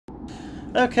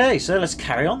Okay, so let's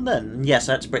carry on then. Yes,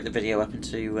 I had to break the video up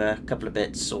into a couple of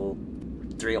bits, or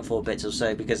 3 or 4 bits or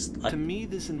so, because To me,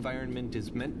 this environment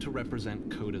is meant to represent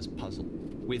Coda's puzzle,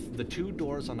 with the 2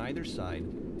 doors on either side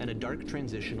and a dark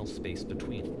transitional space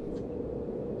between.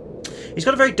 He's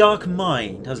got a very dark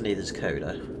mind, hasn't he, this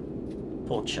Coda?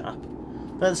 Poor chap.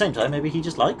 But at the same time, maybe he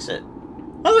just likes it.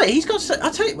 By the way, he's got...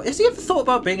 I tell you, has he ever thought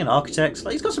about being an architect?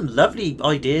 Like, he's got some lovely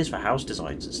ideas for house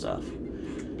designs and stuff.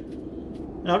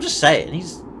 I'm just saying,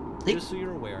 Just so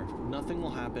you're aware, nothing will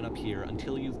happen up here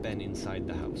until you've been inside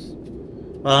the house.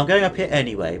 Well, I'm going up here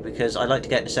anyway, because I like to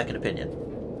get a second opinion.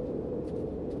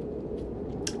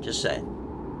 Just saying.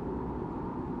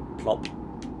 Plop.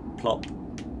 Plop.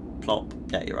 Plop.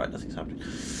 Yeah, you're right, nothing's happening.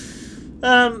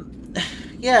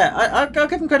 Yeah, I'll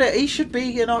give him credit. He should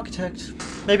be an architect.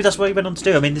 Maybe that's what he went on to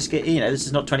do. I mean, this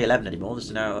is not 2011 anymore. This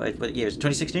is now, what year is it,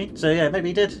 2016? So yeah, maybe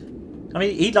he did. I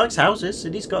mean, he likes houses,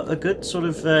 and he's got a good sort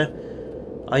of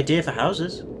idea for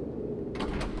houses.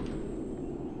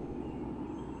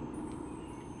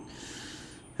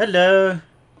 Hello.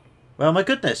 Well, my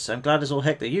goodness, I'm glad as all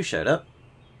heck that you showed up.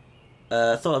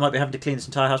 Thought I might be having to clean this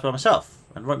entire house by myself,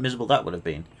 and what miserable that would have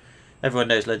been. Everyone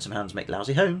knows lonesome hounds make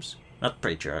lousy homes. That's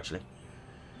pretty true, actually.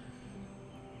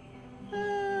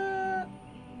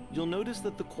 You'll notice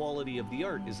that the quality of the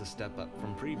art is a step up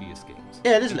from previous games.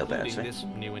 Yeah, it is a little bit, including actually.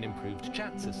 this new and improved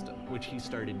chat system, which he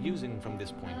started using from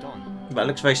this point on. But it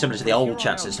looks very similar to the From old here chat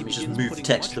on out, system. he You just begins move the putting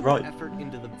text to the much more right. effort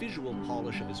into the visual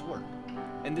polish of his work,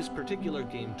 and this particular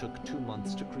game took 2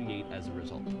 months to create as a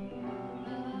result.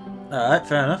 Alright,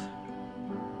 fair enough.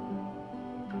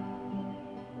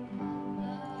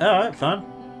 Alright, fine.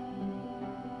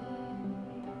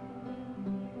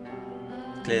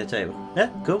 Clear the table. Yeah,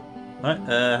 cool. Right,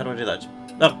 how do I do that?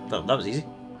 Oh, that was easy.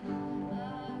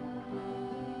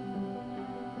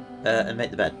 And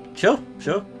make the bed. Sure.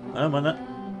 I don't mind that.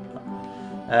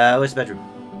 Where's the bedroom?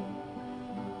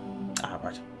 Ah,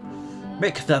 right.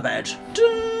 Make the bed.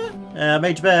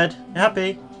 Made your bed. You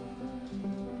happy?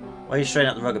 Why are you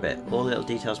straighten out the rug a bit? All the little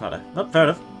details matter. Oh, fair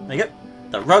enough. There you go.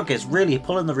 The rug is really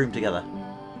pulling the room together.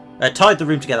 Tied the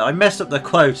room together. I messed up the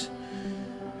quote.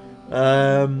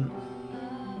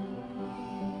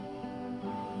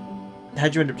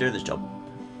 How'd you end up doing this job?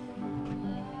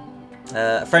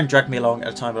 A friend dragged me along at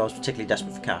a time when I was particularly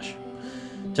desperate for cash.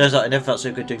 Turns out I never felt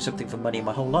so good doing something for money in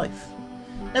my whole life.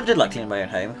 Never did like cleaning my own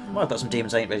home. Well, I've got some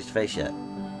demons I ain't ready to face yet.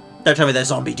 Don't tell me they're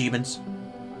zombie demons.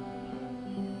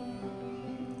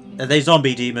 Are they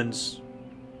zombie demons?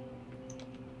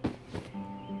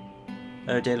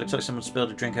 Oh dear, looks like someone spilled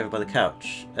a drink over by the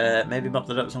couch. Maybe mop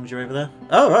that up as long as you're over there?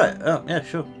 Oh, right. Oh, yeah,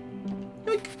 sure.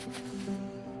 Yoink.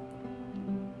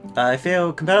 I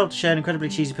feel compelled to share an incredibly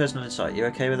cheesy personal insight. You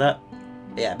okay with that?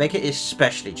 Yeah, make it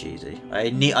especially cheesy. I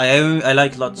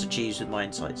like lots of cheese with my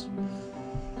insights.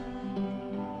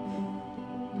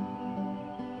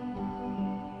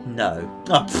 No.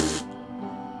 Oh, pfft.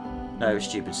 No,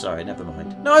 stupid. Sorry, never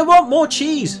mind. No, I want more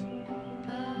cheese.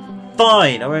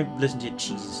 Fine, I won't listen to your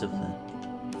cheesy stuff then.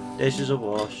 Dishes are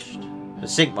washed. The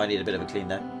sink might need a bit of a clean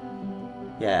though.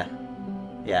 Yeah.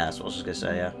 Yeah, that's what I was just gonna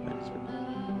say. Yeah.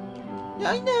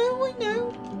 I know.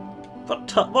 What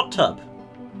tub? What tub?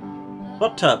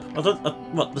 What tub?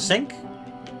 What, the sink?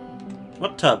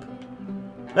 What tub?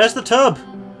 Where's the tub?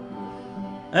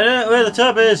 I don't know where the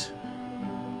tub is.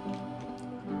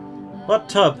 What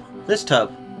tub? This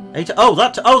tub. Oh,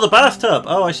 that. Oh, the bathtub.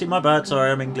 Oh, I see. My bad. Sorry,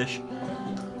 I'm English.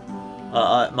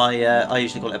 I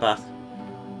usually call it a bath.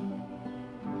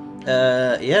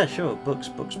 Yeah, sure.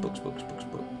 Books.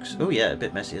 Oh yeah, a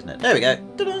bit messy, isn't it? There we go.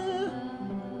 Ta-da!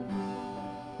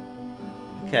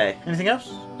 Okay, anything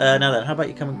else? Now then, how about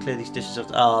you come and clear these dishes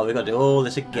off? Oh, we've got to do all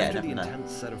this again. After the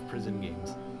intense set of prison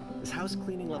games, this house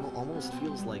cleaning level almost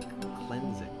feels like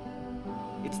cleansing.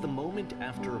 It's the moment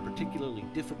after a particularly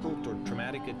difficult or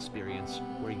traumatic experience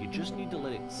where you just need to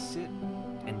let it sit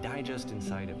and digest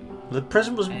inside of you. The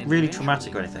prison wasn't really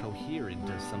traumatic or anything. Cohere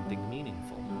into something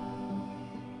meaningful.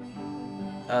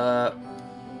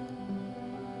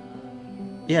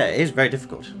 Yeah, it is very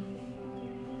difficult.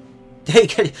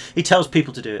 He tells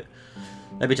people to do it.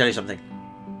 Let me tell you something.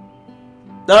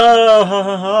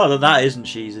 Oh, then that isn't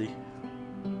cheesy.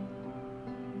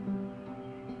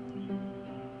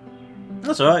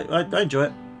 That's alright, I enjoy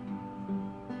it.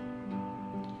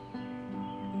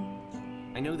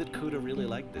 I know that Coda really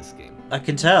liked this game. I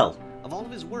can tell. Of all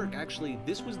of his work, actually,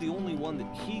 this was the only one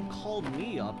that he called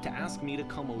me up to ask me to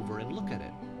come over and look at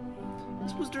it.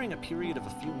 This was during a period of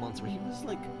a few months where he was,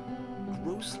 like,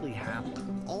 grossly happy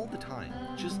all the time.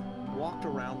 Just walked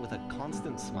around with a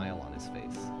constant smile on his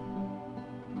face.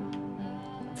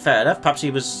 Fair enough.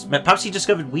 Perhaps he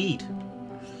discovered weed.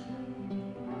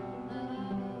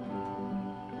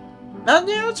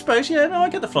 Yeah, I suppose, yeah, no, I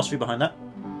get the philosophy behind that.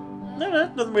 No,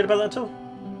 nothing weird about that at all.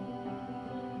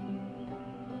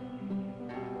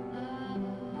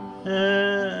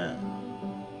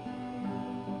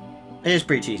 It is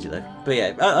pretty cheesy though. But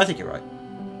yeah, I think you're right.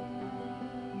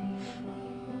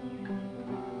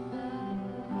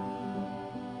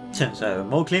 So,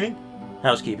 more cleaning?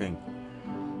 Housekeeping.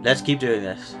 Let's keep doing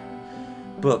this.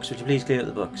 Books, would you please clear up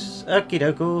the books? Okie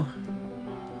dokie.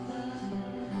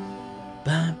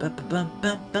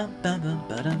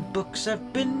 Books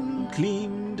have been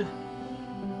cleaned.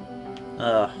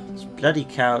 This bloody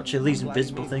couch, all these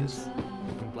invisible things.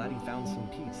 I'm glad he found some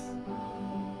peace.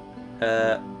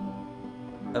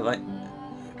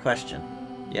 Question.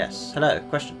 Yes. Hello,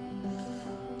 question.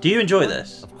 Do you enjoy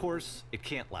this? Of course, it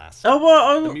can't last. Oh,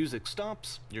 what? The music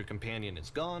stops, your companion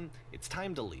is gone, it's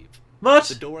time to leave. What?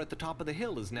 The door at the top of the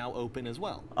hill is now open as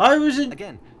well. I was in...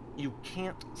 Again, you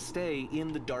can't stay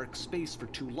in the dark space for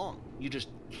too long. You just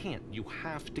can't. You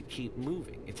have to keep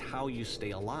moving. It's how you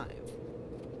stay alive.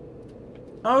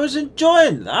 I was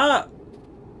enjoying that.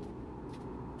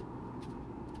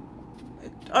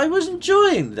 I was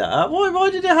enjoying that. Why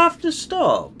did it have to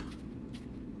stop?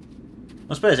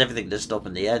 I suppose everything does stop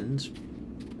in the end.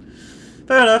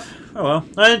 Fair enough. Oh well.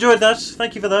 I enjoyed that.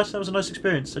 Thank you for that. That was a nice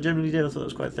experience. I genuinely did. I thought it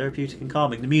was quite therapeutic and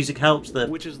calming. The music helps.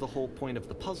 Which is the whole point of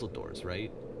the puzzle doors,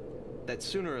 right? That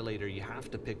sooner or later you have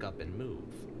to pick up and move.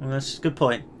 Well, that's a good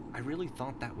point. I really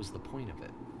thought that was the point of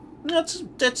it.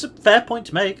 That's a fair point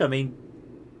to make. I mean,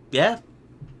 yeah.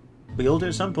 We all do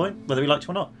at some point, whether we like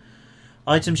to or not.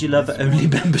 Items you love at only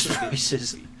members'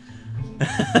 prices.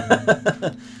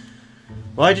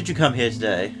 Why did you come here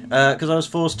today? Because I was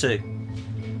forced to.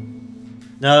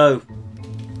 No.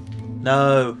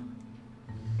 No.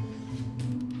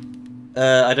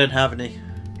 I don't have any.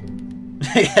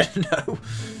 Yeah, no.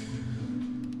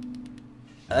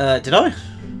 Did I?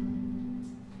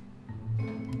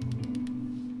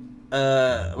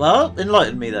 Well,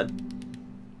 enlighten me then.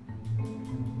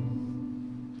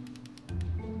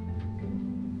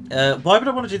 Why would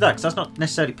I want to do that? Because that's not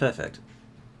necessarily perfect.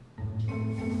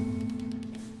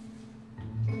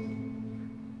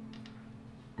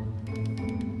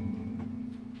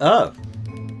 Oh.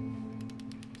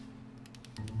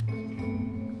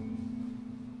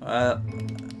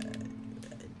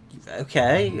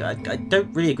 Okay. I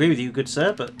don't really agree with you, good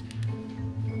sir, but...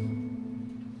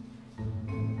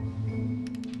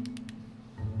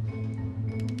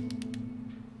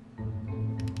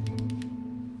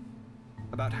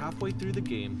 About halfway through the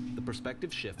game, the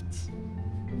perspective shifts.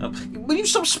 Oh, will you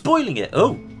stop spoiling it?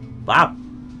 Oh, wow.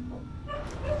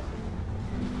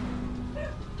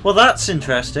 Well, that's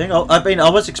interesting. I mean, I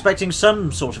was expecting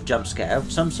some sort of jump scare,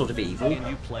 some sort of evil. And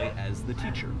you play as the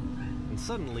teacher. And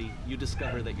suddenly, you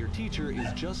discover that your teacher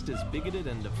is just as bigoted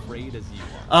and afraid as you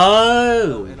are.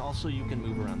 Oh! And also, you can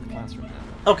move around the classroom now.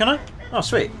 Oh, can I? Oh,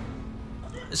 sweet.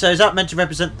 So is that meant to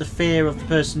represent the fear of the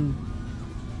person...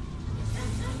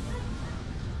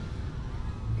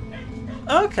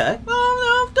 Okay.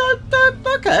 Oh,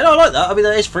 no, okay, I like that. I mean,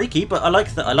 that is freaky, but I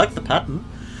like the pattern.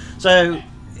 So,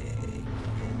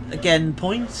 again,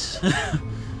 points.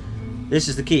 This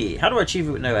is the key. How do I achieve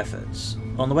it with no efforts?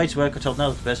 On the way to work, I told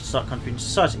Nell that the best to start contributing to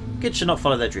society. Kids should not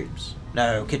follow their dreams.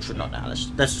 No, kids should not now. Let's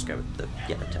just go with the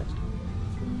yellow text.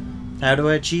 How do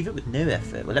I achieve it with no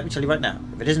effort? Well, let me tell you right now.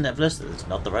 If it isn't effortless, then it's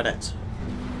not the right answer.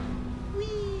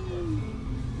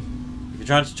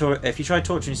 If you try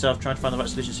torturing yourself trying to find the right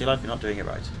solution to your life, you're not doing it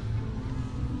right.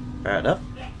 Fair enough.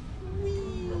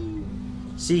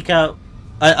 Seek out...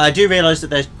 I do realise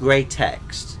that there's grey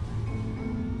text.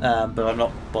 But I'm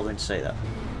not bothering to say that.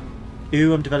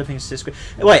 Ooh, I'm developing a statistical...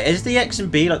 Wait, is the X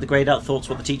and B, like the greyed out thoughts,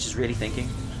 what the teacher's really thinking?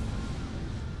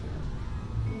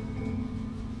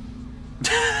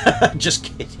 Just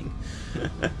kidding.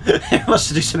 He wants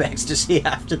to do some ecstasy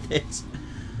after this.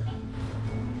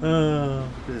 Oh,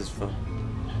 this is fun.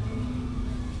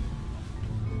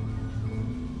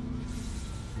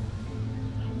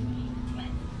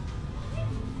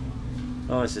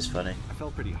 Oh, this is funny. I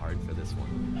felt pretty hard for this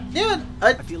one. Yeah,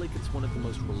 I feel like it's one of the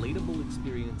most relatable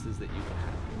experiences that you can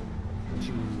have.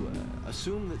 To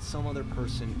assume that some other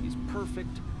person is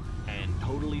perfect and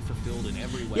totally fulfilled in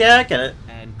every way. Yeah, I get it.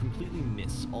 And completely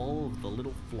miss all of the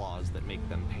little flaws that make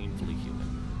them painfully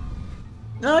human.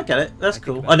 No, I get it. That's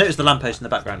cool. I noticed the lamppost in the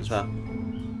background as well.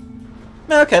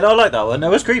 No, okay, no, I like that one. It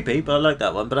was creepy, but I like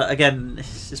that one. But again,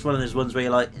 it's just one of those ones where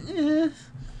you're like,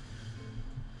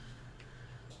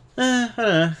 I don't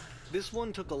know. This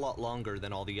one took a lot longer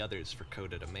than all the others for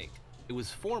Coda to make. It was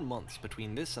 4 months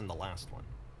between this and the last one.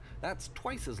 That's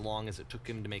twice as long as it took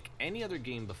him to make any other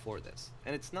game before this,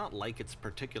 and it's not like it's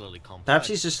particularly complex. Perhaps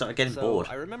he's just started getting bored.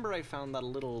 I remember I found that a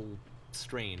little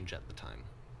strange at the time.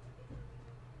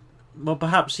 Well,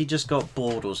 perhaps he just got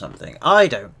bored or something. I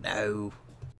don't know.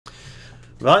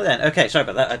 Right then, okay, sorry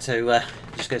about that. I had to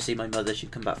just go see my mother. She'd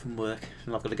come back from work,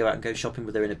 and I've got to go out and go shopping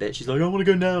with her in a bit. She's like, I want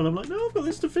to go now, and I'm like, no, I've got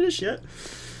this to finish yet.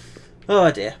 Oh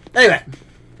dear. Anyway,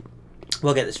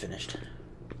 we'll get this finished.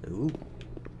 Ooh.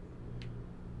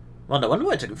 Well, no wonder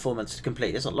why it took him 4 months to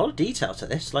complete. There's a lot of detail to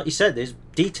this. Like you said, this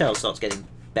detail starts getting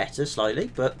better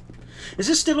slightly, but is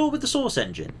this still all with the Source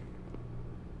engine?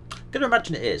 I'm going to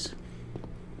imagine it is.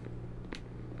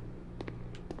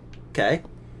 Okay.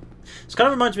 This kind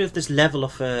of reminds me of this level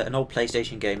of an old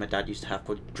PlayStation game my dad used to have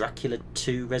called Dracula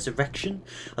 2 Resurrection.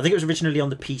 I think it was originally on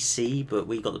the PC, but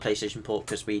we got the PlayStation port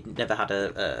because we never had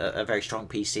a very strong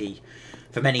PC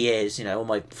for many years. You know, all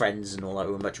my friends and all that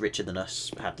who were much richer than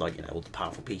us had, like, you know, all the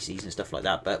powerful PCs and stuff like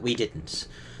that, but we didn't.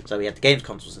 So we had the games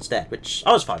consoles instead, which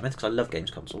I was fine with because I love games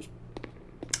consoles.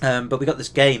 But we got this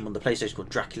game on the PlayStation called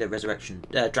Dracula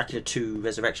 2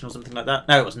 Resurrection or something like that.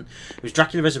 No, it wasn't. It was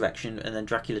Dracula Resurrection and then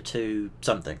Dracula 2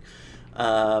 something.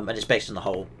 And it's based on the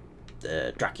whole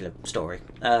Dracula story.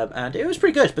 And it was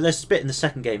pretty good, but there's this bit in the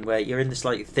second game where you're in this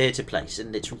like theatre place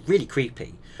and it's really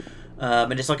creepy.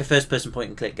 And it's like a first-person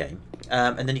point-and-click game.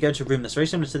 And then you go into a room that's very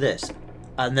similar to this.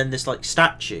 And then this like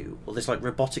statue, or this like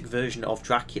robotic version of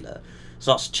Dracula,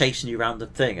 starts chasing you around the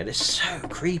thing. And it's so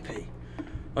creepy.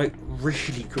 Like,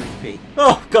 really creepy.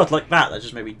 Oh, God, like that. That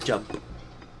just made me jump.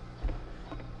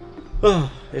 Oh,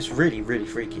 it's really, really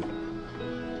freaky.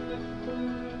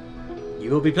 You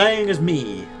will be playing as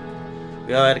me.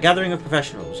 We are at a gathering of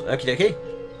professionals. Okie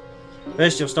dokie.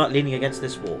 First, you'll start leaning against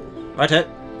this wall. Righto.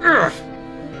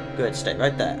 Good, stay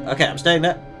right there. Okay, I'm staying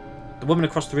there. The woman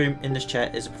across the room in this chair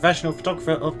is a professional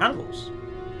photographer of animals.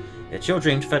 It's your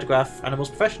dream to photograph animals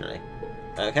professionally.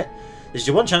 Okay. This is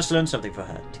your one chance to learn something from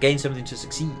her, to gain something to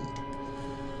succeed.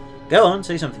 Go on,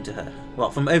 say something to her.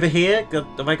 What, from over here?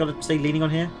 Have I got to stay leaning on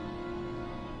here?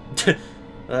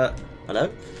 Hello?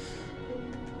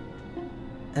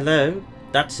 Hello?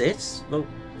 That's it? Well,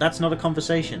 that's not a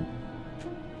conversation.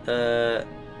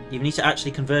 You need to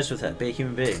actually converse with her, be a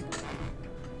human being.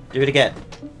 Do it again.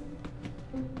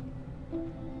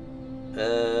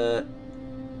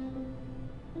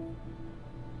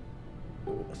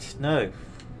 No.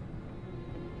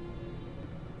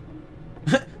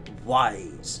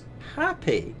 Wise,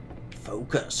 happy,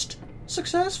 focused,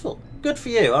 successful. Good for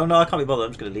you. Oh no, I can't be bothered.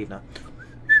 I'm just going to leave now.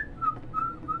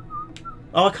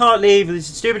 Oh, I can't leave. These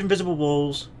stupid invisible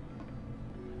walls.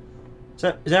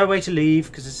 So, is there a way to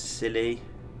leave? Because this is silly.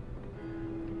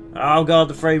 Oh god,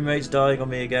 the frame rate's dying on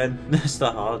me again. That's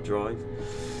the hard drive.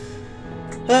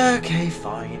 Okay,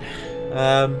 fine.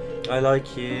 I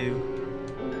like you.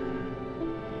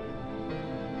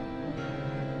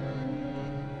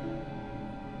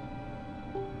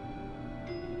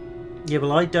 Yeah,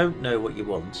 well, I don't know what you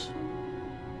want.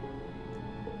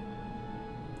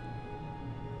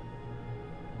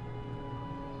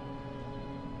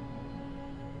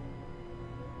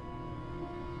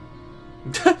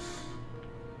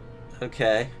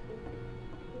 Okay.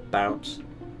 Bounce.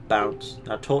 Bounce.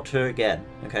 Now talk to her again,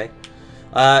 okay?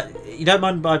 You don't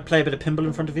mind I play a bit of pinball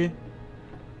in front of you?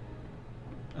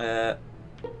 I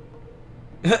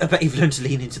bet you've learned to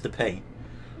lean into the pain.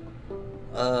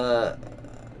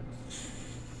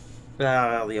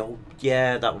 The old...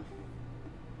 Yeah, that one.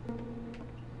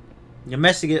 You're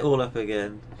messing it all up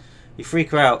again. You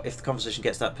freak her out if the conversation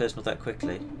gets that personal that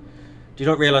quickly. Do you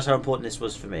not realise how important this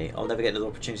was for me? I'll never get another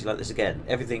opportunity like this again.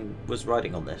 Everything was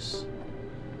riding on this.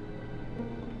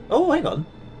 Oh, hang on.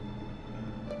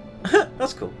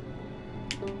 That's cool.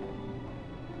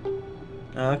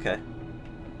 Oh, okay.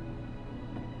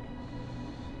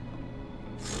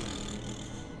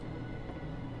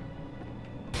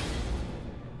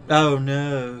 Oh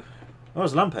no. Oh,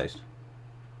 it's a lamppost.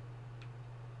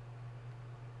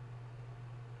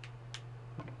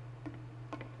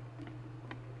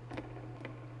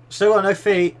 Still got no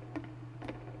feet.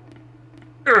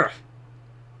 Ugh.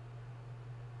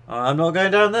 I'm not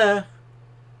going down there.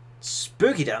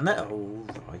 Spooky down there. Oh,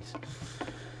 right.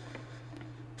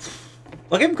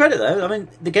 I'll give him credit though. I mean,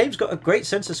 the game's got a great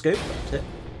sense of scope about it.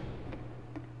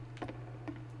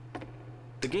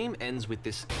 The game ends with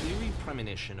this eerie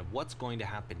premonition of what's going to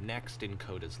happen next in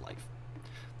Coda's life.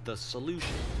 The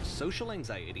solution to social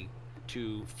anxiety,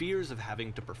 to fears of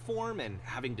having to perform and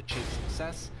having to chase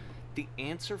success, the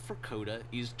answer for Coda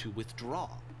is to withdraw,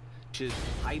 to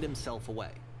hide himself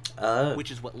away. Oh.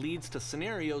 Which is what leads to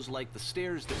scenarios like the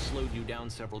stairs that slowed you down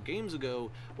several games ago,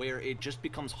 where it just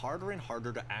becomes harder and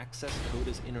harder to access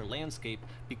Coda's inner landscape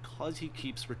because he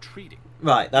keeps retreating.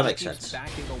 Right, that He makes keeps sense.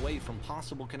 backing away from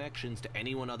possible connections to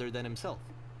anyone other than himself.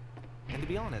 And to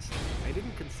be honest, I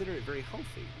didn't consider it very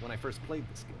healthy when I first played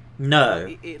this game.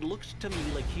 No. It looked to me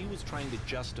like he was trying to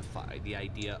justify the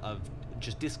idea of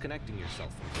just disconnecting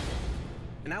yourself from the world.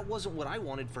 And that wasn't what I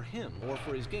wanted for him or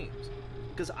for his games.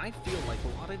 Because I feel like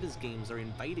a lot of his games are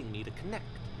inviting me to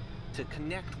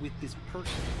connect with this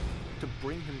person, to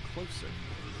bring him closer.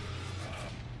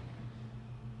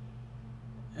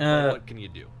 But what can you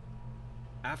do?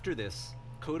 After this,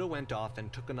 Coda went off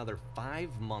and took another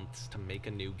 5 months to make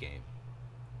a new game.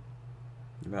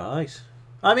 Right.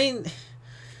 I mean,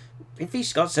 if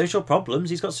he's got social problems,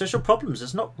 he's got social problems.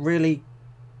 It's not really...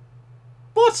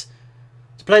 What?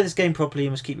 To play this game properly, you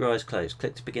must keep your eyes closed.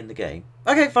 Click to begin the game.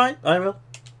 Okay, fine. I will.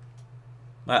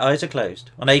 My eyes are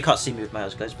closed. I know you can't see me with my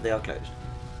eyes closed, but they are closed.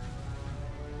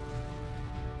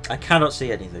 I cannot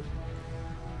see anything.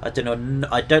 I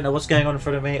don't know what's going on in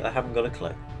front of me. I haven't got a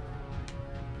clue.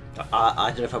 I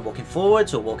don't know if I'm walking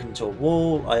forwards or walking into a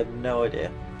wall. I have no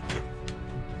idea.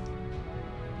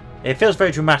 It feels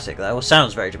very dramatic, though. Or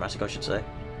sounds very dramatic, I should say.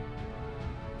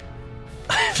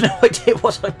 I have no idea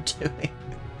what I'm doing.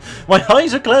 My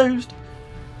eyes are closed.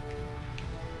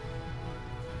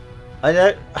 I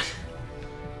don't...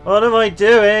 What am I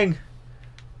doing?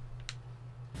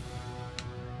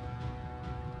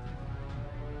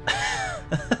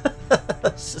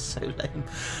 This is so lame.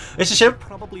 It's a ship.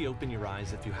 Probably open your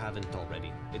eyes if you haven't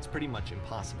already. It's pretty much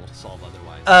impossible to solve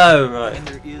otherwise. Oh, right. And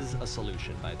there is a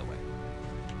solution, by the way.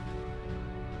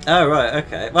 Oh, right,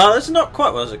 okay. Well, that's not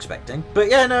quite what I was expecting.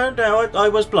 But yeah, no, I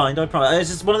was blind, I promise.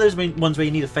 It's just one of those ones where you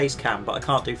need a face cam, but I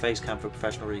can't do face cam for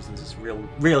professional reasons. It's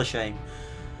real shame.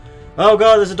 Oh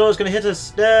god, there's a door that's going to hit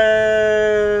us.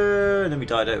 No! And then we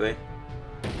die, don't we?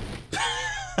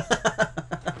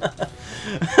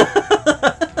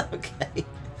 Okay.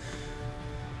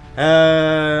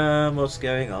 What's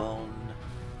going on?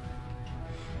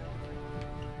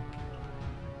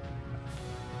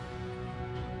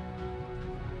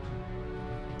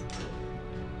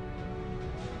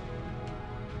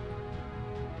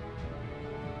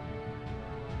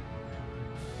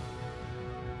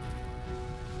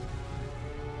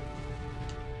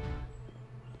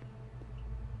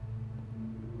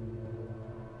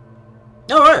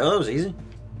 Alright, well that was easy.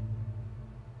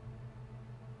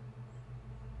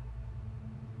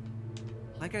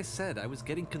 Like I said, I was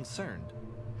getting concerned.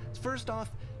 First off,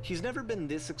 he's never been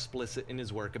this explicit in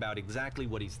his work about exactly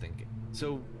what he's thinking.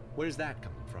 So, where's that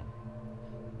coming from?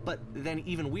 But then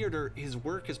even weirder, his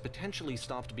work has potentially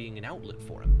stopped being an outlet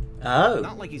for him. Oh.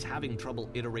 Not like he's having trouble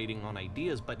iterating on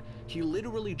ideas, but he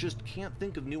literally just can't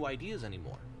think of new ideas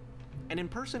anymore. And in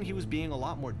person, he was being a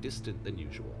lot more distant than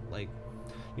usual. Like,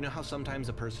 you know how sometimes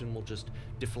a person will just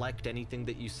deflect anything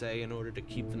that you say in order to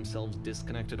keep themselves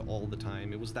disconnected all the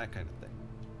time? It was that kind of thing.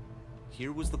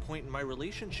 Here was the point in my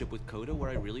relationship with Coda where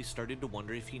I really started to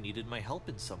wonder if he needed my help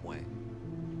in some way.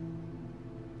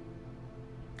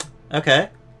 Okay.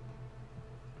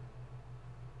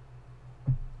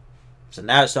 So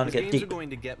now it's starting to get Games deep. are going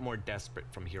to get more desperate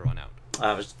from here on out.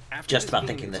 I was After just this about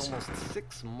game, thinking it's this. almost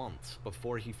 6 months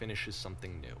before he finishes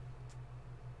something new.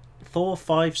 4,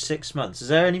 5, 6 months. Is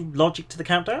there any logic to the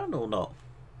countdown or not?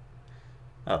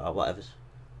 Oh, whatever.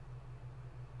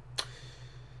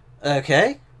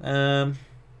 Okay.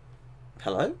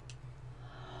 Hello?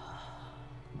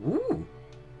 Ooh.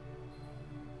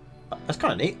 That's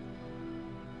kind of neat.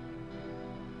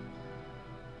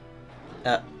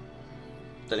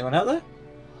 Is anyone out there?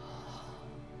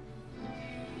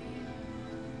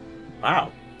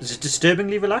 Wow. This is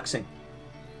disturbingly relaxing.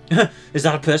 Is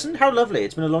that a person? How lovely.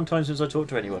 It's been a long time since I talked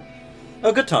to anyone.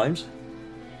 Oh, good times.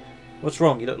 What's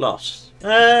wrong? You look lost.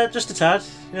 Just a tad.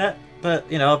 Yeah, but,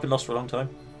 you know, I've been lost for a long time.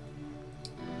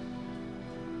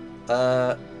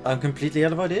 I'm completely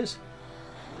out of ideas.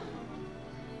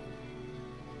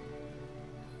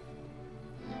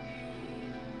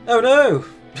 Oh no!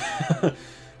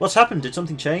 What's happened? Did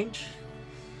something change?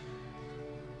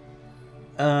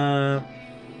 There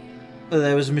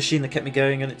was a machine that kept me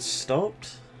going and it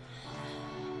stopped.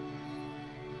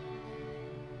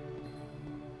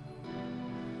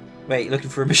 Wait, looking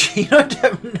for a machine? I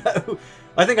don't know.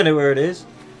 I think I know where it is.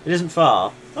 It isn't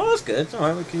far. Oh, that's good.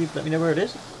 Alright, well, can you let me know where it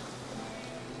is?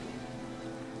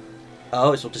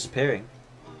 Oh, it's all disappearing.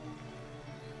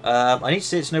 I need to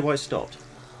see it to know why it stopped.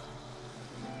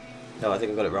 No, I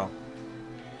think I got it wrong.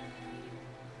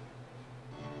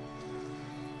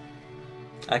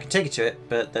 I can take you to it,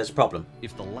 but there's a problem.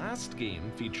 If the last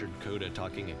game featured Coda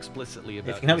talking explicitly about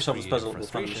If you can help me his solve this creative puzzle, we'll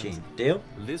find the frustrations, machine. Deal?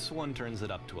 this one turns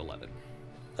it up to 11.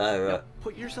 Oh, right. Now,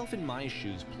 put yourself in my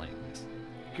shoes playing this.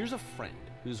 Here's a friend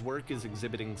whose work is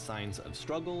exhibiting signs of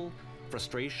struggle,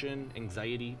 frustration,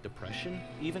 anxiety, depression,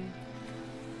 even.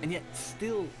 And yet,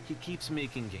 still, he keeps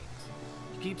making games.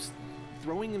 He keeps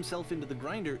throwing himself into the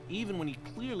grinder even when he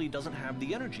clearly doesn't have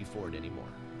the energy for it anymore.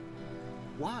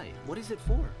 Why? What is it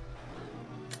for?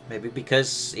 Maybe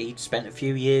because he spent a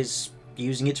few years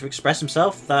using it to express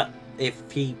himself, that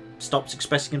if he stops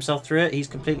expressing himself through it, he's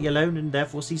completely alone and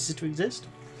therefore ceases to exist.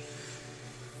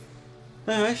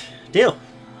 Alright, deal.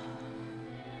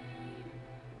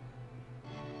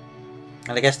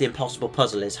 And I guess the impossible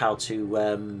puzzle is how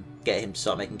to get him to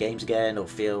start making games again, or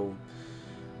feel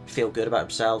good about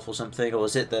himself or something, or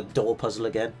is it the door puzzle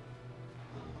again?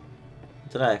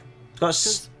 I don't know. It's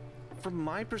got from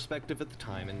my perspective at the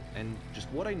time, and just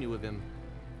what I knew of him,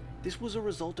 this was a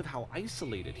result of how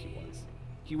isolated he was.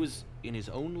 He was in his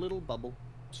own little bubble,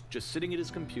 just sitting at his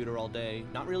computer all day,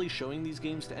 not really showing these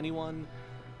games to anyone,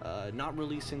 not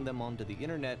releasing them onto the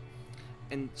internet,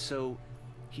 and so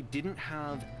he didn't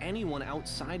have anyone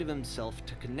outside of himself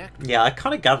to connect with. Yeah, I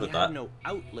kind of gathered he that. had no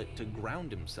outlet to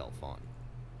ground himself on.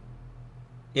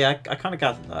 Yeah, I kind of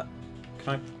gathered that.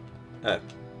 Can I...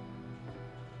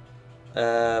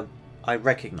 Oh. I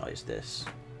recognise this.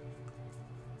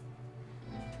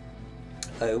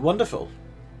 Oh, wonderful.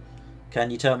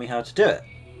 Can you tell me how to do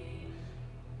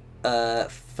it?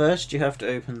 First you have to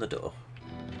open the door.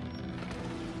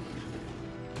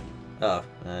 Oh,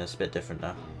 it's a bit different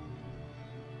now.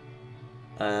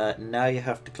 Now you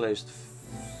have to close the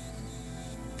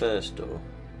first door.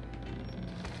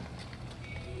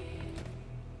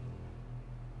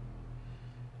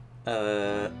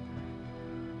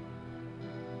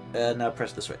 Now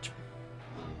press the switch.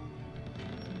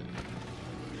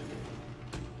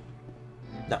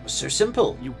 That was so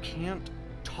simple. You can't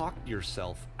talk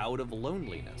yourself out of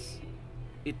loneliness.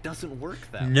 It doesn't work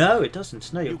that way. No, it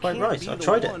doesn't. No, you're quite right. I've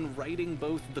tried it. You can't be the one writing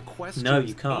both the questions No,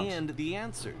 you can't. and the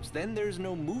answers. Then there's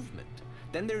no movement.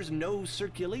 Then there's no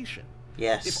circulation.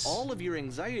 Yes. If all of your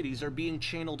anxieties are being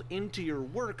channeled into your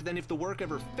work, then if the work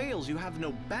ever fails, you have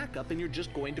no backup and you're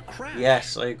just going to crash.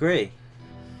 Yes, I agree.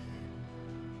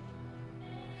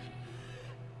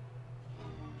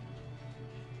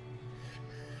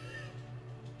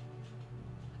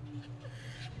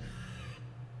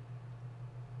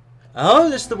 Oh,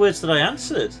 that's the words that I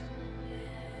answered.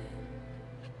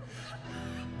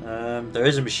 There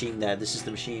is a machine there. This is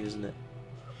the machine, isn't it?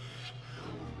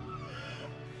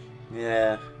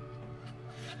 Yeah.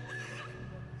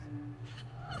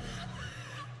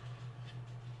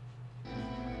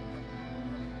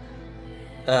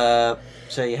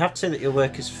 So you have to say that your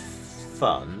work is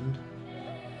fun.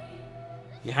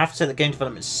 You have to say that game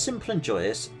development is simple and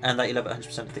joyous, and that you love it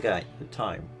 100% of the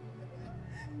time.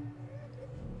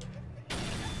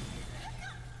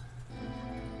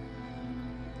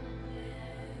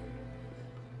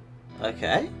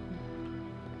 Okay.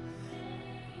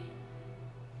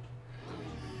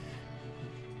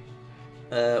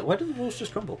 Why do the walls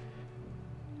just crumble?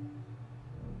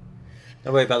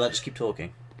 Don't worry about that, just keep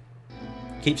talking.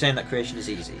 Keep saying that creation is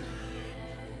easy.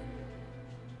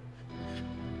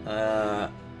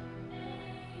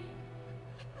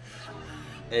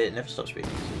 It never stops being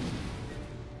easy.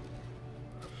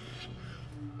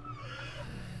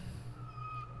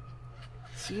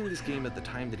 Seeing this game at the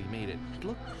time that he made it, it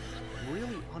looked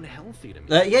really unhealthy to me.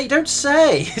 Yeah, you don't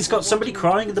say! It's got somebody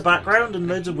crying in the background and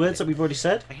loads of words that we've already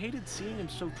said. I hated seeing him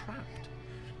so trapped.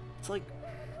 It's like,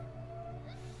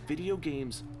 video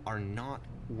games are not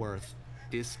worth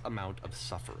this amount of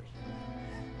suffering.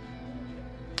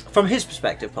 From his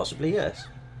perspective, possibly, yes.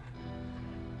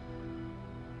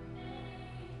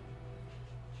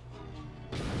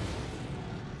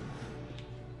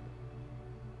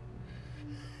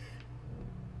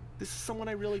 This is someone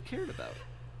I really cared about.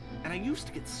 And I used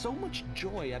to get so much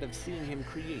joy out of seeing him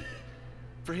create.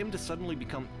 For him to suddenly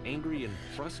become angry and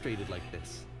frustrated like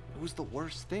this, it was the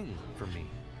worst thing for me.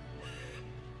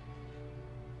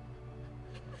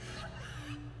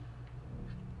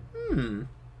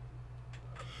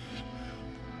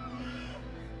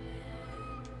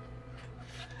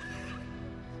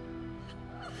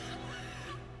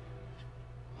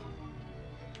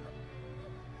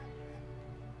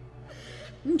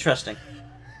 Interesting.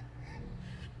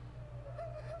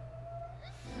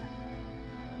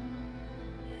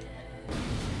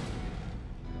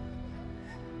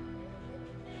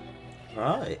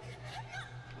 Right.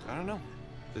 I don't know.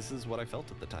 This is what I felt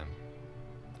at the time.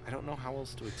 I don't know how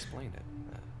else to explain it.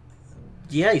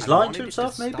 Yeah, he's I lying wanted to it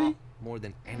himself, maybe? stop more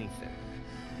than anything.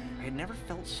 I had never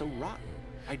felt so rotten.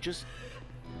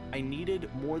 I needed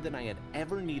more than I had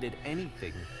ever needed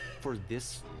anything for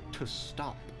this to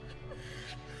stop.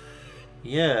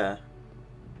 Yeah.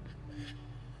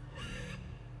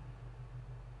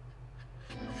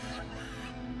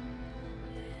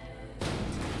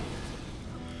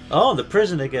 Oh, the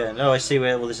prison again. Oh, I see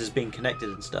where all this is being connected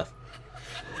and stuff.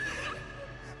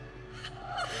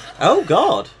 Oh,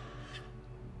 God.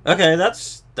 Okay,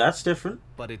 that's different.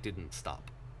 But it didn't stop.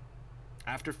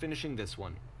 After finishing this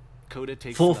one, Coda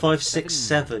takes 4, another 5, 6,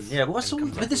 7. months Yeah, what's and all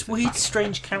comes with up this with weird,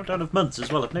 strange countdown of months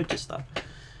as well? I've noticed that.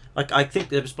 Like, I think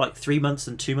there was like 3 months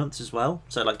and 2 months as well.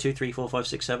 So like 2, 3, 4, 5,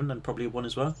 6, 7, and probably 1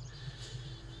 as well.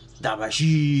 That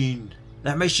machine!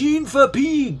 That machine for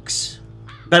pigs!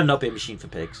 Better not be a machine for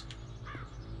pigs.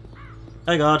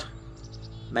 Oh God.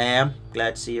 Ma'am,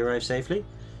 glad to see you arrived safely.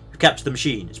 You've captured the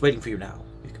machine. It's waiting for you now.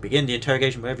 You can begin the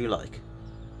interrogation wherever you like.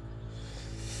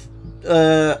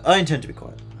 I intend to be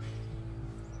quiet.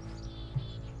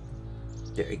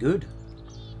 Very good.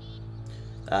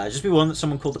 Just be warned that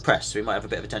someone called the press, so we might have a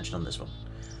bit of attention on this one.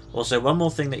 Also, one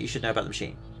more thing that you should know about the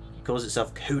machine. It calls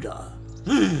itself Coda.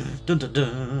 Dun dun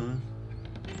dun.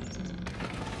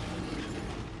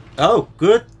 Oh,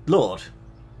 good lord.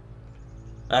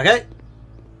 Okay.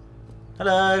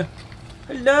 Hello.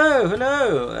 Hello,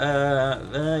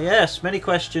 hello. Yes, many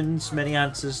questions, many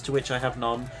answers to which I have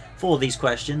none for these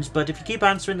questions. But if you keep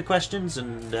answering the questions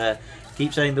and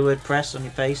keep saying the word press on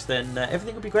your face, then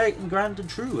everything will be great and grand and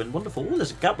true and wonderful. Oh,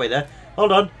 there's a gap way there.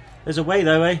 Hold on. There's a way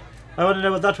that way. I want to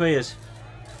know what that way is.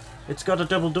 It's got a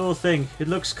double door thing. It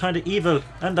looks kind of evil.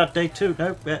 And that day too.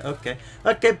 No, yeah, okay.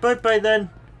 Okay, bye-bye then.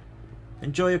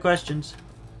 Enjoy your questions.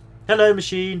 Hello,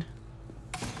 machine.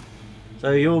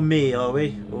 So you're me, are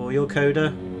we? Or you're Coda?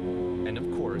 And of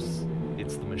course,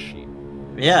 it's the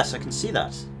machine. Yes, I can see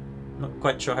that. Not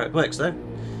quite sure how it works though.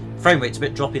 Frame rate's a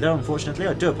bit droppy though, unfortunately.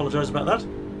 I do apologise about that.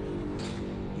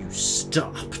 You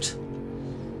stopped.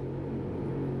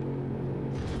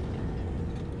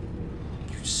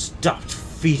 You stopped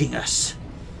feeding us.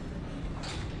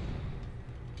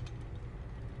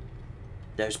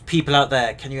 Those people out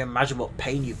there, can you imagine what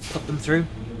pain you've put them through?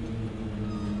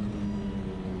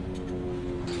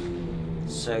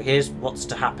 So here's what's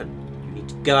to happen. You need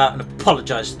to go out and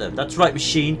apologise to them. That's right,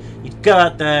 machine. You need to go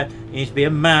out there, you need to be a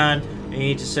man, you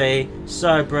need to say,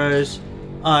 sorry bros,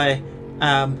 I'm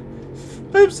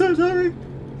so sorry.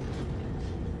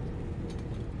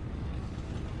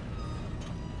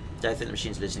 Don't think the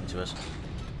machine's listening to us.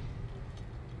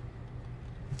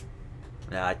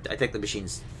 No, I think the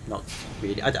machine's not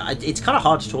really... it's kind of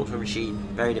hard to talk to a machine.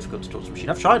 Very difficult to talk to a machine.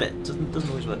 I've tried it. It doesn't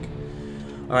always work.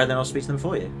 Alright, then I'll speak to them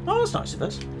for you. Oh, that's nice of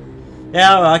us.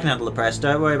 Yeah, well, I can handle the press.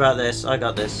 Don't worry about this. I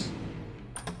got this.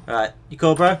 Alright, you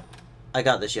cool, bro? I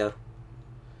got this, yo.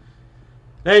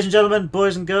 Ladies and gentlemen,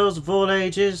 boys and girls of all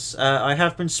ages, I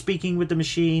have been speaking with the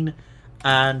machine,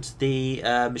 and the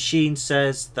machine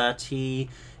says that he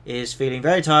is feeling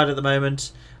very tired at the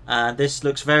moment, and this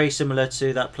looks very similar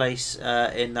to that place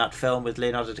in that film with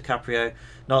Leonardo DiCaprio.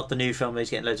 Not the new film where he's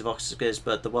getting loads of Oscars,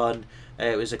 but the one,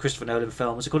 it was a Christopher Nolan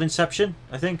film. Was it called Inception,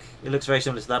 I think? It looks very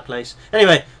similar to that place.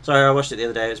 Anyway, sorry, I watched it the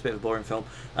other day. It was a bit of a boring film.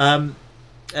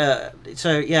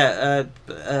 So, yeah,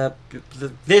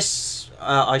 this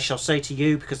I shall say to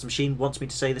you, because the machine wants me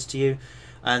to say this to you,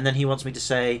 and then he wants me to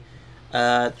say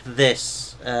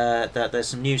this, that there's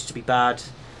some news to be bad,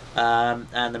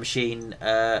 and the machine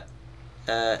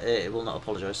it will not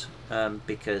apologise,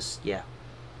 because, yeah.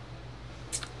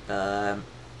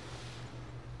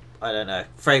 I don't know.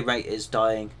 Frame rate is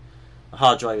dying. The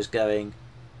hard drive is going.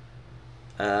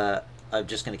 I'm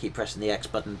just going to keep pressing the X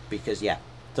button because, yeah.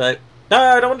 So, no,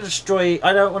 I don't want to destroy.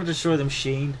 I don't want to destroy the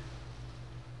machine.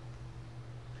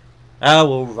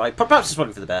 Oh, all right. Perhaps it's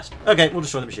probably for the best. Okay, we'll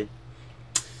destroy the machine.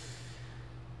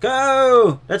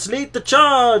 Go! Let's lead the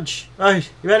charge. Right,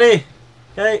 you ready?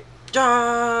 Okay,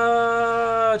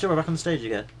 charge! Oh, we're back on the stage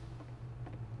again.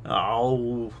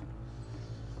 Oh.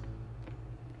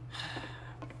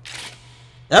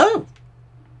 Oh!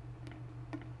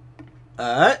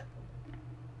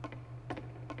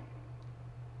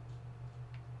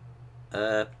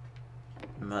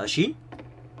 Machine?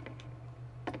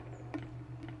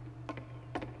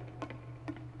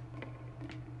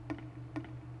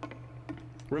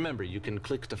 Remember, you can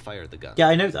click to fire the gun. Yeah,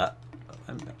 I know that.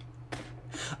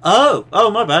 Oh! Oh,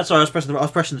 my bad. Sorry, I was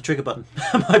pressing the trigger button.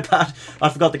 My bad. I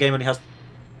forgot the game only has...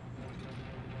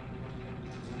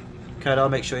 Code, I'll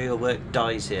make sure your work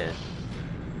dies here.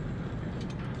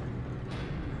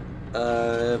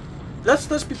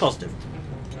 Let's be positive.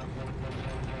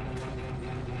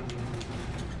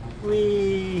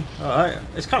 Whee! Alright.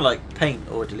 It's kind of like paint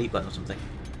or a delete button or something.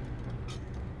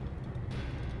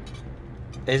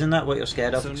 Isn't that what you're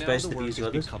scared of? So now Exposed the to the work views is of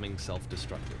others? becoming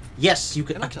self-destructive. Yes, you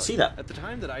can. And I I'll can tell see you, that. At the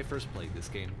time that I first played this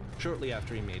game, shortly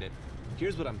after he made it,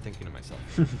 here's what I'm thinking to myself.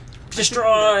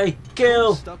 Destroy!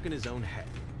 Kill! He's stuck in his own head,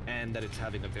 and that it's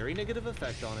having a very negative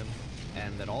effect on him,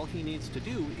 and that all he needs to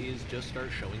do is just start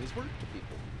showing his work to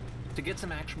people, to get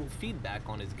some actual feedback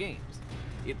on his games.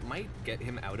 It might get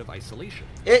him out of isolation.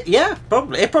 Yeah,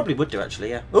 probably. It probably would do, actually,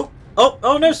 yeah. Oh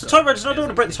no, it's the typewriters. I don't want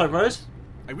to break the typewriters.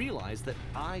 I realized that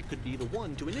I could be the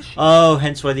one to initiate. Oh,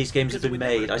 hence why these games have been Because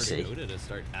it would made, never I occur to see. Coda to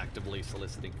start actively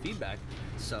soliciting feedback.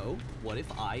 So, what if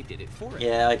I did it for him?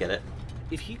 Yeah, I get it.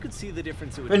 If he could see the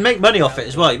difference it would And make money off it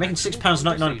as well. You're making actual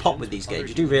 £6.99 a pop with these conversations games.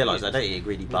 You do with other realise that, don't humans, you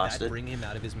greedy would bastard? that bring him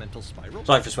out of his mental spiral?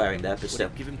 Sorry for swearing there, but Would still.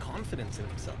 it give him confidence in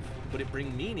himself? Would it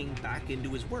bring meaning back into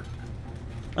his work?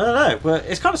 I don't know, but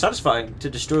it's kind of satisfying to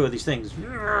destroy all these things.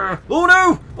 Oh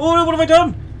no! Oh no, what have I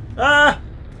done? Ah!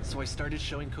 So I started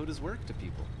showing Coda's work to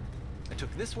people. I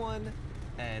took this one,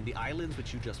 and the islands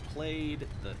which you just played,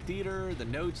 the theater, the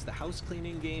notes, the house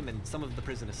cleaning game, and some of the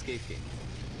prison escape games.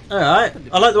 Alright,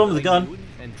 I like the one with the gun.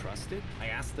 And trusted. I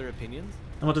asked their opinions.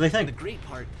 And what do they And the think? great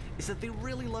part is that they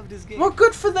really loved his game. Well,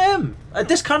 good for them!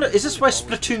 This kind of... Is this where Always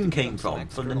Splatoon give came them some from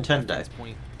external Nintendo? reference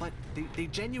point, but they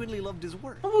genuinely loved his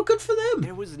work. Oh, well, good for them!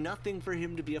 There was nothing for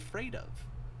him to be afraid of.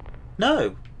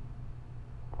 No.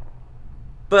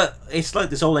 But it's like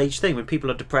this old age thing when people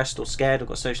are depressed or scared or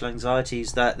got social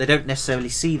anxieties that they don't necessarily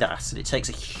see that, and it takes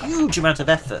a huge amount of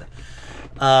effort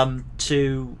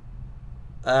to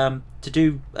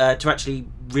actually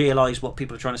realise what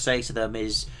people are trying to say to them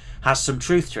has some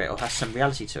truth to it or has some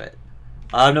reality to it.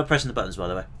 I'm not pressing the buttons, by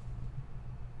the way.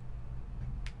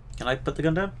 Can I put the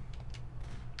gun down?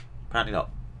 Apparently not.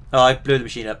 Oh, I blew the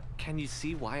machine up. Can you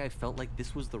see why I felt like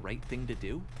this was the right thing to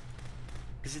do?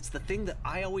 Because it's the thing that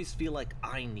I always feel like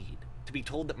I need. To be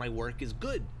told that my work is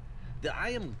good. That I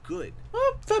am good.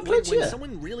 Oh, fair play to When you.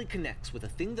 someone really connects with a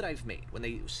thing that I've made, when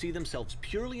they see themselves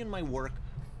purely in my work,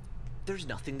 there's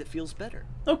nothing that feels better.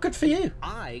 Oh, good for you.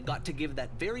 I got to give that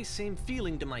very same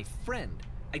feeling to my friend.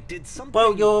 I did something...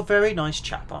 Well, you're a very nice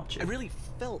chap, aren't I you? really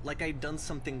felt like I'd done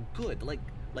something good. Like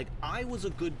I was a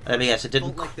good person. I mean, yes, it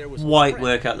didn't Felt like there was a quite friend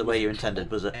work out the who way was you in intended,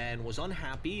 trouble was it? And was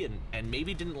unhappy and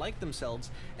maybe didn't like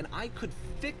themselves, and I could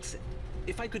fix it.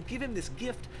 If I could give him this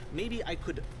gift, maybe I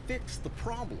could fix the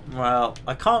problem. Well,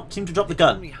 I can't seem to drop the They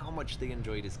told gun. me how much they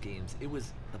enjoyed his games. It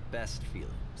was the best feeling.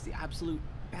 It was the absolute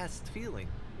best feeling.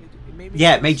 It made me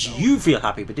Yeah, it feel made so you feel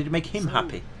happy, but did it make him so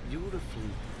happy? Beautifully,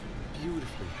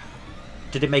 beautifully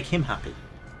happy. Did it make him happy?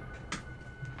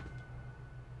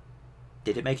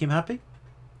 Did it make him happy?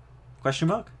 Question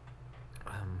mark?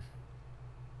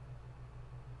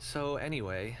 So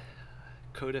anyway,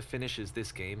 Coda finishes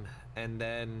this game, and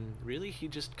then really he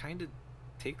just kind of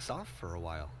takes off for a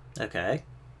while. Okay.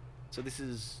 So this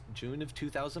is June of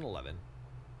 2011,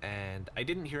 and I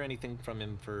didn't hear anything from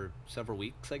him for several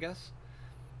weeks, I guess.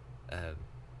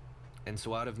 And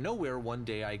so out of nowhere, one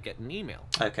day I get an email.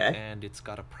 Okay. And it's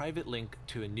got a private link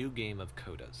to a new game of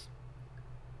Coda's.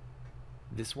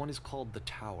 This one is called The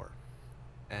Tower.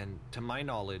 And to my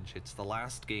knowledge, it's the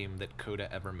last game that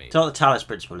Coda ever made. It's not the Talos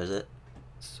principle, is it?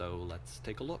 So let's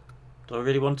take a look. Do I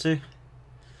really want to? I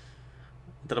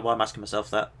don't know why I'm asking myself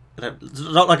that. It's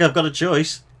not like I've got a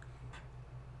choice.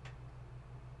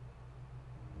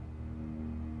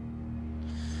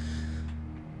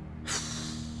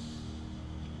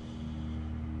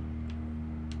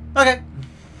 Okay.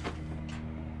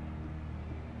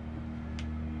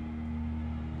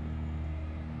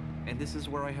 And this is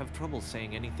where I have trouble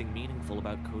saying anything meaningful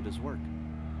about Coda's work.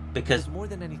 Because More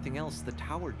than anything else, the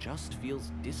tower just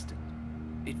feels distant.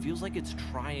 It feels like it's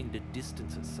trying to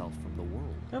distance itself from the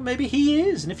world. well, maybe he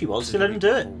is, and if he was, It's still a let him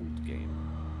very do it. cold game.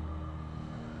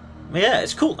 Yeah,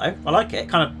 it's cool though. I like it.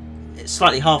 It's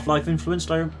slightly Half-Life influenced,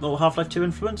 or Half-Life 2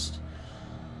 influenced.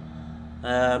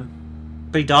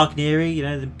 Pretty dark and eerie. You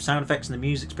know, the sound effects and the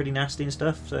music's pretty nasty and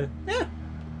stuff. So yeah.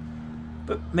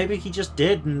 But maybe he just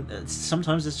did, and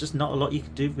sometimes there's just not a lot you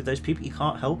can do with those people. You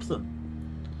can't help them.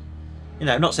 You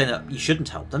know, I'm not saying that you shouldn't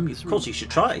help them. This Of course, room you should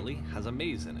try. actually has a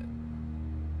maze in it.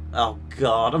 Oh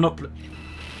God, I'm not.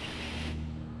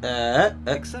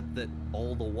 Except that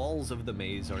all the walls of the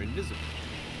maze are invisible.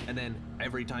 And then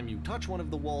every time you touch one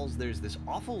of the walls, there's this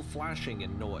awful flashing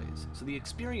and noise. So the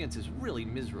experience is really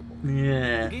miserable.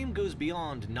 Yeah. The game goes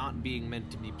beyond not being meant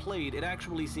to be played. It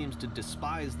actually seems to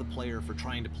despise the player for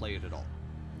trying to play it at all.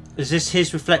 Is this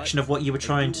his reflection But of what you were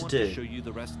trying I to want do? to show you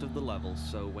the rest of the levels,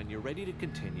 so when you're ready to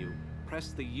continue,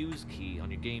 press the use key on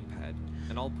your gamepad,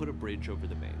 and I'll put a bridge over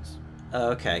the maze.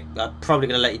 Okay, I'm probably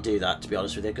going to let you do that, to be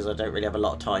honest with you, because I don't really have a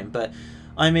lot of time. But,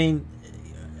 I mean,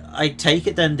 I take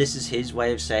it then this is his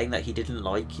way of saying that he didn't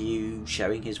like you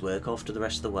showing his work off to the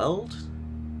rest of the world?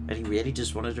 And he really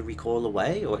just wanted to recoil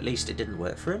away? Or at least it didn't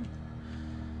work for him?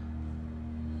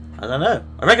 I don't know.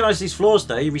 I recognise these flaws,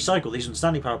 though. You recycled these from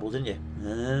Stanley Parable, didn't you?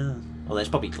 Well, there's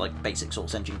probably, like, basic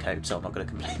source engine code, so I'm not going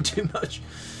to complain too much.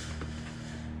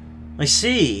 I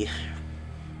see.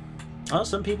 Well,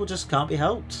 some people just can't be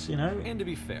helped, you know? And to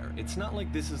be fair, it's not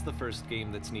like this is the first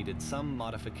game that's needed some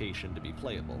modification to be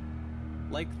playable.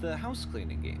 Like the house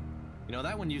cleaning game. You know,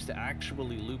 that one used to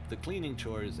actually loop the cleaning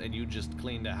chores and you just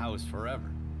cleaned a house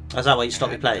forever. Is that why you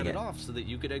stopped playing it? Cut it off so that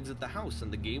you could exit the house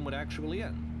and the game would actually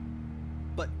end.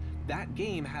 But that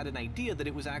game had an idea that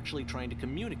it was actually trying to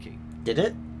communicate. Did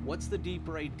it? What's the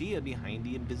deeper idea behind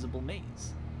the invisible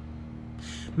maze?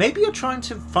 Maybe you're trying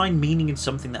to find meaning in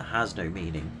something that has no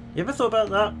meaning. You ever thought about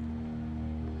that?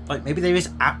 Like, maybe there is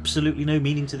absolutely no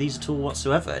meaning to these at all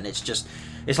whatsoever, and it's just...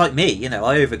 It's like me, you know,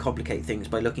 I overcomplicate things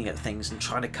by looking at things and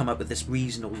trying to come up with this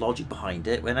reason or logic behind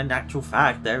it, when in actual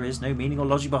fact there is no meaning or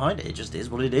logic behind it. It just is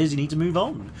what it is, you need to move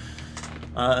on.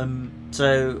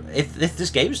 So, if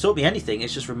this game has taught me anything,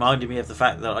 it's just reminded me of the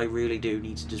fact that I really do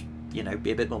need to just, you know,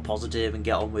 be a bit more positive and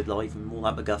get on with life and all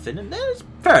that MacGuffin. And it's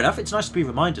fair enough, it's nice to be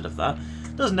reminded of that.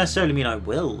 Doesn't necessarily mean I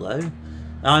will, though.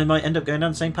 I might end up going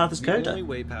down the same path as Coda. The only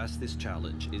way past this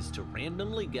challenge is to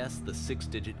randomly guess the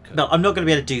 6-digit code. No, I'm not going to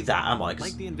be able to do that, am I?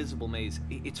 Like the invisible maze,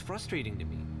 it's frustrating to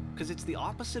me, because it's the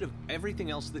opposite of everything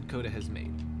else that Coda has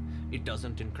made. It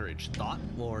doesn't encourage thought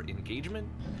or engagement.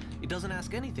 It doesn't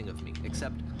ask anything of me,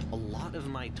 except a lot of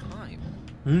my time.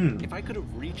 If I could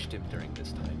have reached him during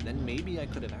this time, then maybe I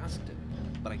could have asked him,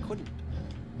 but I couldn't.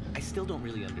 I still don't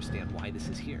really understand why this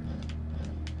is here.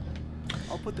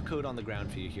 I'll put the code on the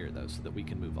ground for you here, though, so that we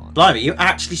can move on. Blimey, you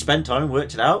actually spent time and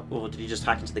worked it out? Or did you just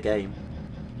hack into the game?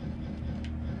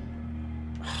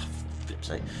 Oh, flip's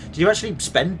sake. Did you actually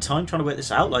spend time trying to work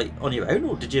this out, like, on your own?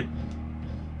 Or did you...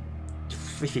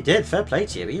 If you did, fair play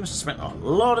to you. But you must have spent a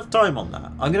lot of time on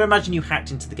that. I'm going to imagine you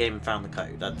hacked into the game and found the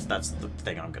code. That's the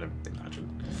thing I'm going to imagine.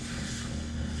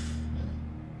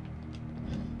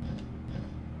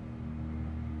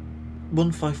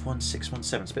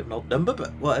 $151,617. It's a bit of an odd number,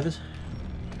 but whatever.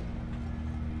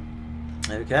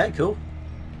 Okay, cool.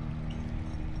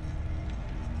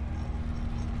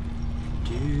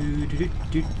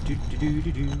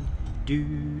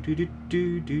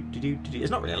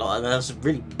 It's not really a lot. There's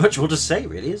really much more to say,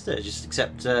 really, is there? Just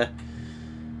except,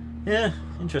 yeah,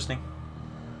 interesting.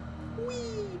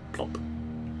 Whee! Plop.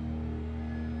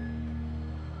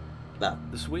 That.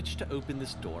 The switch to open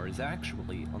this door is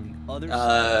actually on the other side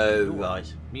of the door,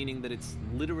 right. Meaning that it's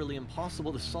literally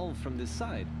impossible to solve from this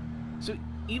side. So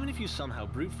even if you somehow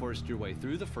brute forced your way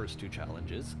through the first 2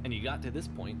 challenges and you got to this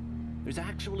point, there's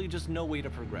actually just no way to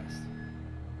progress.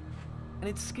 And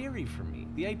it's scary for me,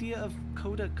 the idea of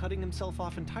Coda cutting himself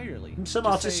off entirely. Some Just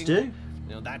artists saying, do.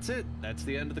 You know, that's it. That's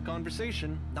the end of the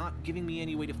conversation. Not giving me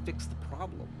any way to fix the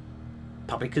problem.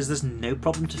 Probably because there's no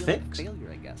problem to fix. Like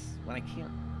failure, I guess, when I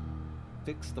can't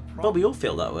fix the problem. Well, we all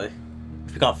feel that way.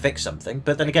 If we can't fix something,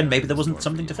 but then again, maybe there wasn't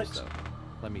something to fix. So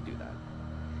let me do that.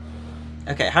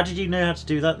 Okay, how did you know how to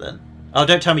do that then? Oh,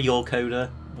 don't tell me you're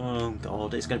Coda. Oh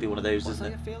god, it's going to be one of those, Was isn't I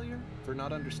it? a failure for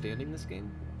not understanding this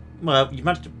game? Well, you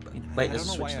managed to... Wait, I there's a don't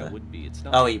know switch why there. I would be. It's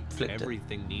not Oh, like he flipped it.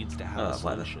 everything needs to have Oh, a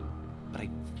whatever. solution, but I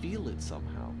feel it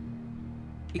somehow.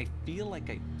 I feel like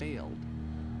I failed,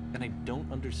 and I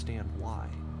don't understand why.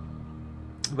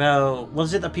 Well, what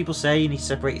is it that people say? You need to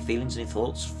separate your feelings and your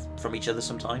thoughts from each other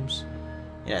sometimes.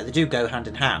 Yeah, they do go hand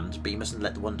in hand, but you mustn't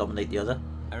let the one dominate the other.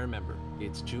 I remember.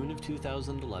 It's June of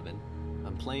 2011.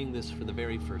 I'm playing this for the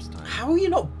very first time. How are you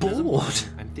not As I'm bored?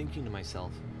 playing, I'm thinking to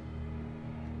myself,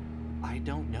 I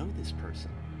don't know this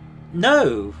person.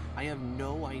 No! I have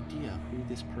no idea who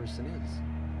this person is.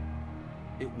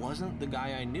 It wasn't the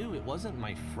guy I knew. It wasn't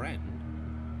my friend.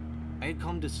 I had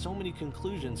come to so many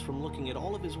conclusions from looking at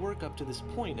all of his work up to this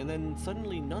point, and then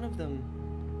suddenly none of them...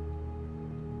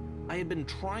 I had been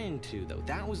trying to, though.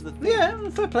 That was the thing. Yeah,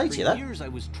 fair play to you, For that. years, I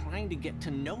was trying to get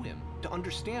to know him, to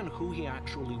understand who he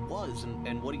actually was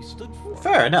and what he stood for.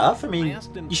 Fair enough. I I mean,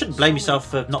 asked him you shouldn't so blame many yourself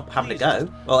for times, not having a please go.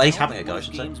 just Well, at least tell having a me go, I what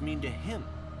should say. games mean to him.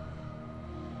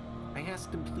 I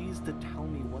asked him please to tell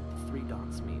me what the 3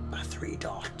 dots mean, 3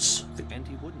 dots. and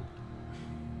he wouldn't.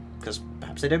 Because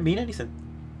perhaps they don't mean anything.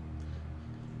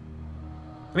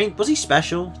 I mean, was he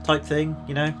special type thing,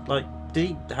 you know? Like, did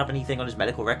he have anything on his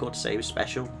medical record to say he was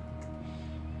special?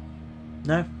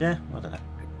 No? Yeah? I don't know.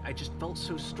 I just felt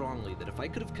so strongly that if I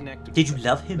could have connected Did with you him,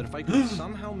 love him? that if I could have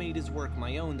somehow made his work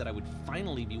my own, that I would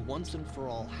finally be once and for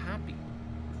all happy.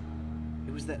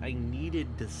 It was that I needed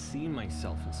to see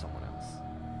myself in someone else.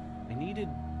 I needed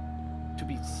to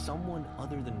be someone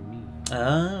other than me.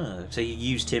 Ah, so you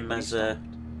used him as a...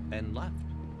 And left.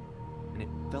 And it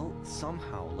felt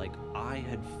somehow like I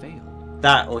had failed.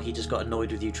 That, or he just got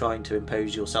annoyed with you trying to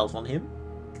impose yourself on him.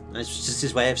 And it's just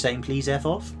his way of saying, please F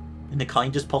off. In the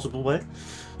kindest possible way.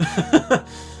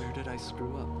 Where did I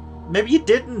screw up? Maybe you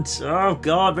didn't. Oh,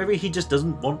 God. Maybe he just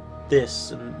doesn't want this.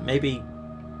 And maybe...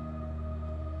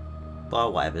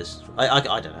 Well, whatever's. I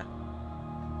don't know.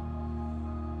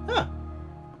 Ah.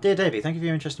 Dear Davey, thank you for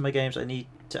your interest in my games. I need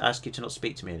to ask you to not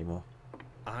speak to me anymore.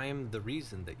 I'm the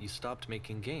reason that you stopped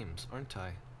making games, aren't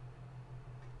I?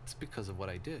 It's because of what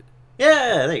I did.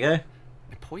 Yeah, there you go.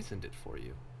 I poisoned it for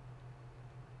you.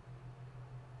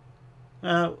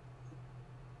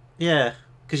 Yeah.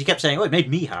 Because you kept saying, oh, it made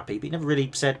me happy, but you never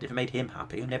really said if it made him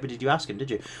happy. And never did you ask him,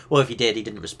 did you? Well, if you did, he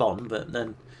didn't respond, but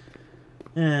then...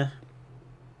 Yeah.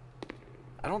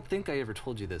 I don't think I ever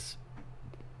told you this,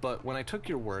 but when I took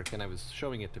your work and I was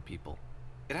showing it to people,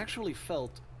 it actually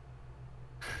felt...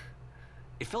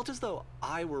 It felt as though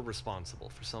I were responsible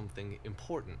for something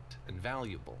important and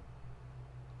valuable.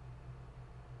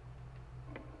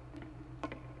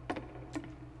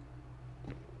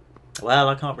 Well,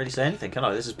 I can't really say anything, can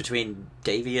I? This is between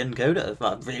Davey and Coda.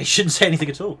 I really shouldn't say anything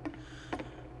at all.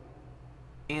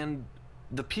 And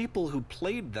the people who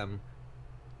played them,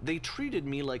 they treated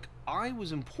me like I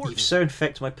was important. You've so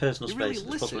infected my personal They space really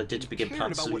that it's possible I did to begin cared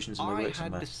plant about solutions in what my I work had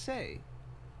somewhere. to say.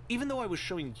 Even though I was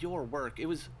showing your work, it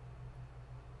was...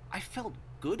 I felt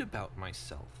good about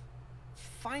myself.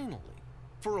 Finally.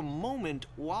 For a moment,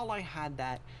 while I had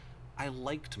that, I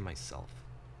liked myself.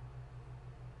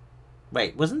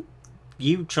 Wait, wasn't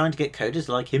you trying to get Coda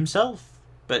to like himself?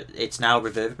 But it's now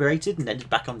reverberated and ended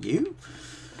back on you?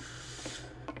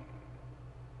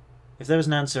 If there was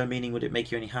an answer or meaning, would it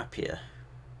make you any happier?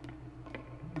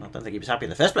 I don't think he was happy in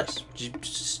the first place. Did you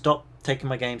stop taking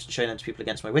my games and showing them to people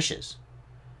against my wishes?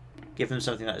 Give them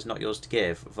something that is not yours to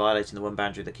give, violating the one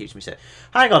boundary that keeps me safe.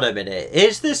 Hang on a minute.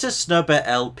 Is this a snub at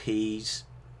LPs?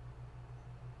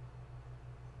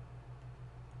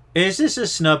 Is this a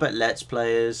snub at Let's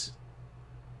Players?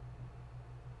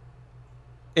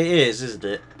 It is, isn't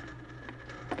it?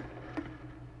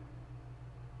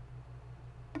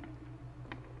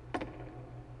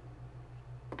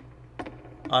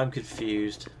 I'm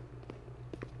confused.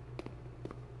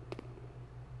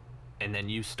 And then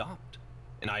you stopped.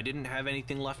 And I didn't have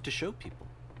anything left to show people.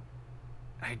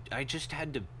 I just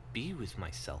had to be with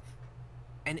myself.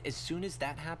 And as soon as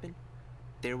that happened,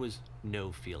 there was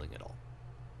no feeling at all.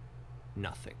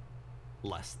 Nothing.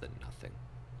 Less than nothing.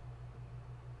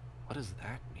 What does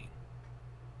that mean?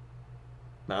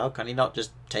 Well, can you not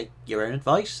just take your own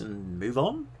advice and move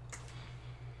on?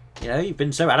 You know, you've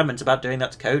been so adamant about doing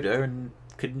that to Coda, and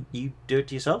couldn't you do it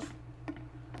to yourself?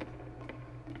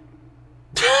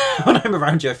 When I'm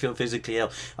around you, I feel physically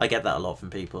ill. I get that a lot from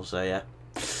people, so yeah.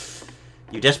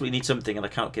 You desperately need something, and I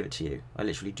can't give it to you. I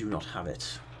literally do not have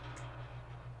it.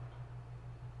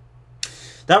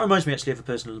 That reminds me, actually, of a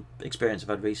personal experience I've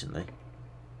had recently.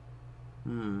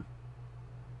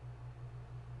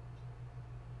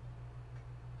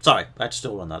 Sorry, I had to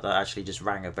stall on that. That actually just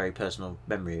rang a very personal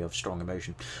memory of strong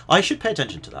emotion. I should pay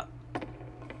attention to that.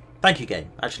 Thank you,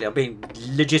 game. Actually, I'm being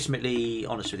legitimately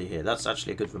honest with you here. That's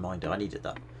actually a good reminder. I needed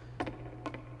that.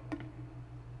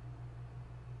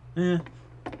 Yeah.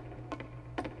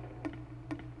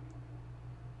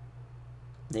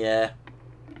 Yeah.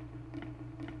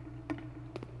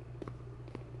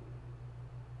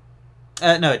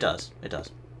 No, it does. It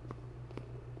does.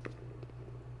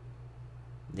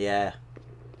 Yeah.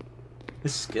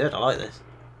 This is good. I like this.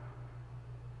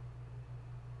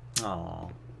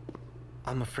 Aww.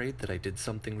 I'm afraid that I did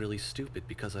something really stupid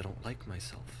because I don't like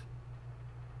myself.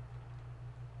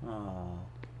 Aww.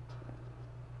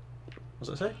 What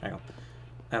does that say? Hang on.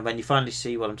 And when you finally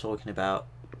see what I'm talking about,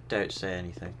 don't say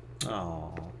anything.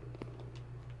 Aww.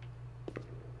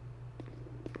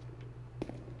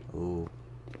 Ooh.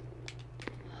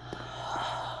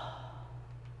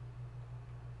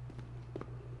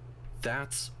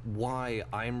 That's why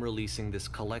I'm releasing this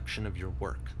collection of your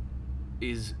work.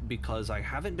 Is because I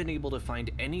haven't been able to find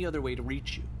any other way to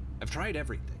reach you. I've tried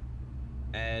everything.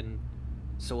 And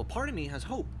so a part of me has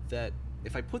hope that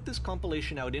if I put this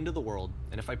compilation out into the world,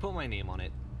 and if I put my name on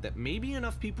it, that maybe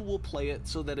enough people will play it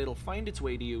so that it'll find its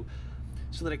way to you,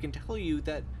 so that I can tell you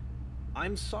that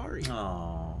I'm sorry.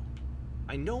 Aww.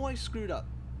 I know I screwed up.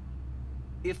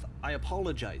 If I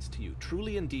apologize to you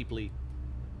truly and deeply,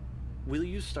 will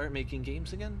you start making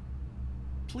games again?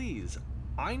 Please,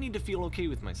 I need to feel okay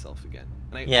with myself again.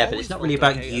 And I Yeah, but always it's not felt really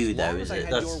about okay you, as though, long is as I it?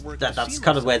 had your work to That's see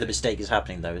kind of where the myself mistake is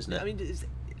happening, though, isn't in. it? I mean,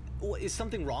 is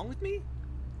something wrong with me?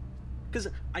 Because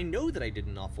I know that I did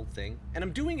an awful thing, and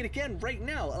I'm doing it again right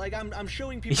now. Like, I'm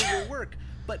showing people your work,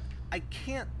 but I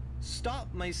can't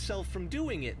stop myself from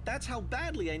doing it. That's how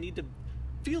badly I need to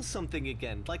feel something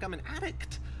again, like I'm an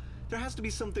addict. There has to be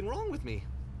something wrong with me.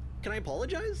 Can I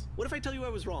apologize? What if I tell you I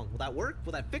was wrong? Will that work?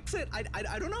 Will that fix it? I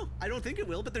don't know. I don't think it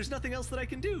will, but there's nothing else that I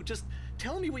can do. Just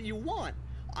tell me what you want.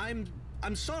 I'm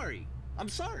sorry. I'm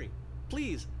sorry.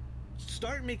 Please,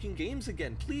 start making games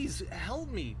again. Please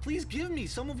help me. Please give me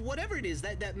some of whatever it is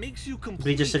that makes you complete. But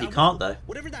he just said he can't, though.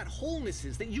 Whatever that wholeness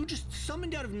is that you just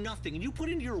summoned out of nothing and you put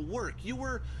into your work. You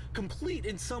were complete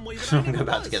in some way that I never I'm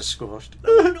about was. to get squashed. I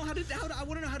want to know I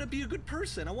want to know how to be a good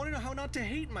person. I want to know how not to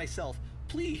hate myself.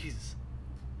 Please.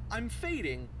 I'm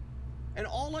fading, and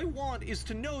all I want is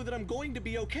to know that I'm going to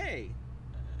be okay.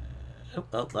 Oh,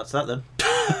 well, that's that then.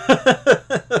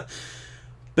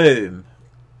 Boom.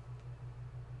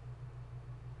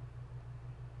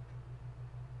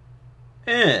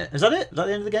 Yeah, is that it? Is that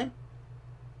the end of the game?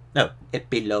 No,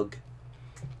 epilogue.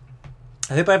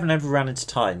 I hope I haven't overrun into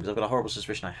time, because I've got a horrible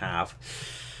suspicion I have.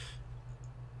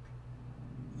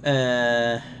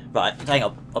 Right, hang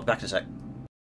on. I'll be back in a sec.